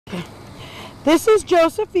Okay. This is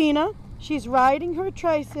Josephina. She's riding her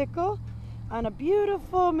tricycle on a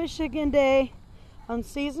beautiful Michigan day,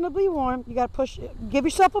 unseasonably warm. You got to push, give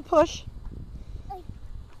yourself a push.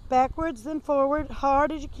 Backwards, then forward,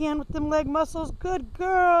 hard as you can with them leg muscles. Good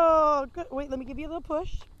girl. Good. Wait, let me give you a little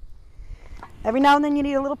push. Every now and then you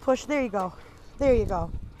need a little push. There you go. There you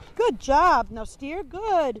go. Good job. Now steer.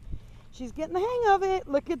 Good. She's getting the hang of it.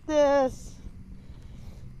 Look at this.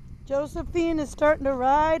 Josephine is starting to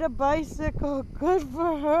ride a bicycle. Good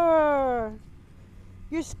for her.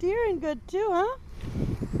 You're steering good too, huh?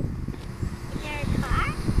 Is there a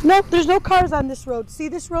car? Nope, there's no cars on this road. See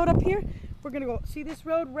this road up here? We're going to go. See this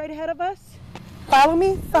road right ahead of us? Follow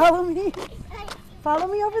me. Follow me. Follow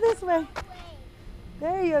me over this way.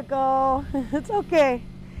 There you go. It's okay.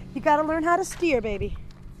 You got to learn how to steer, baby.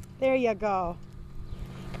 There you go.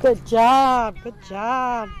 Good job. Good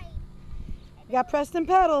job. You got Preston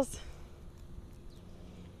pedals.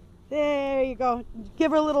 There you go.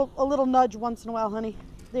 Give her a little nudge once in a while, honey.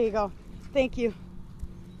 There you go. Thank you.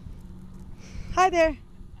 Hi there.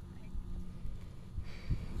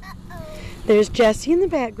 There's Jessie in the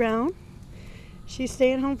background. She's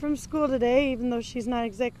staying home from school today, even though she's not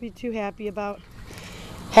exactly too happy about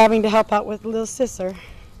having to help out with little sister.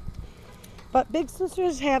 But big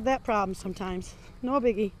sisters have that problem sometimes. No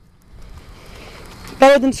biggie.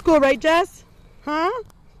 Better than school, right, Jess? Huh?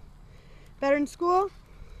 Better than school?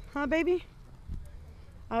 Huh, baby?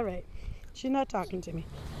 All right. She's not talking to me.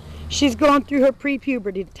 She's going through her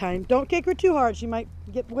pre-puberty time. Don't kick her too hard. She might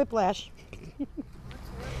get whiplash.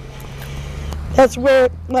 That's where,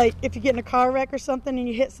 like, if you get in a car wreck or something and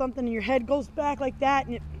you hit something and your head goes back like that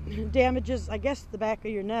and it damages, I guess, the back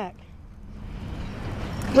of your neck.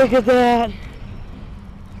 Look at that.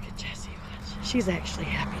 Look at Jessie. Watch. She's actually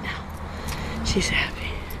happy now. She's happy.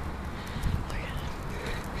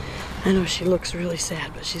 I know she looks really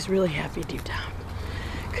sad, but she's really happy deep down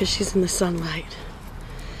because she's in the sunlight.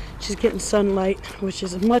 She's getting sunlight, which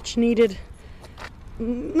is much needed.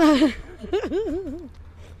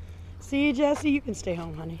 See, Jessie, you can stay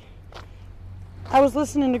home, honey. I was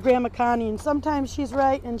listening to Grandma Connie, and sometimes she's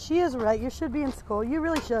right, and she is right. You should be in school. You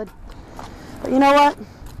really should. But you know what?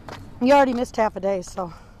 You already missed half a day,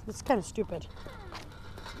 so it's kind of stupid.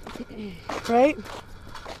 Right?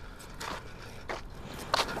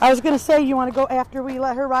 I was going to say, you want to go after we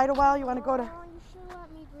let her ride a while? You want to go to... You should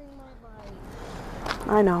let me bring my bike.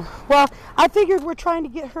 I know. Well, I figured we're trying to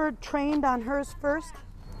get her trained on hers first.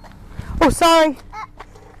 Oh, sorry.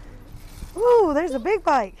 Ooh, there's a big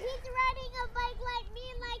bike. He's riding a bike like me,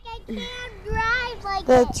 like I can't drive like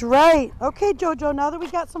That's right. Okay, Jojo, now that we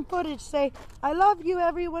got some footage, say, I love you,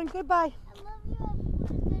 everyone. Goodbye. I love you,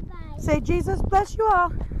 everyone. Goodbye. Say, Jesus bless you all.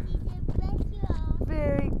 Jesus bless you all.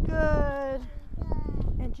 Very good.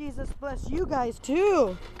 And Jesus bless you guys,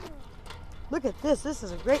 too. Look at this. This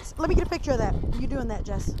is a great... Let me get a picture of that. You doing that,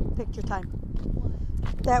 Jess. Picture time.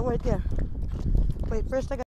 That right there. Wait, first I got...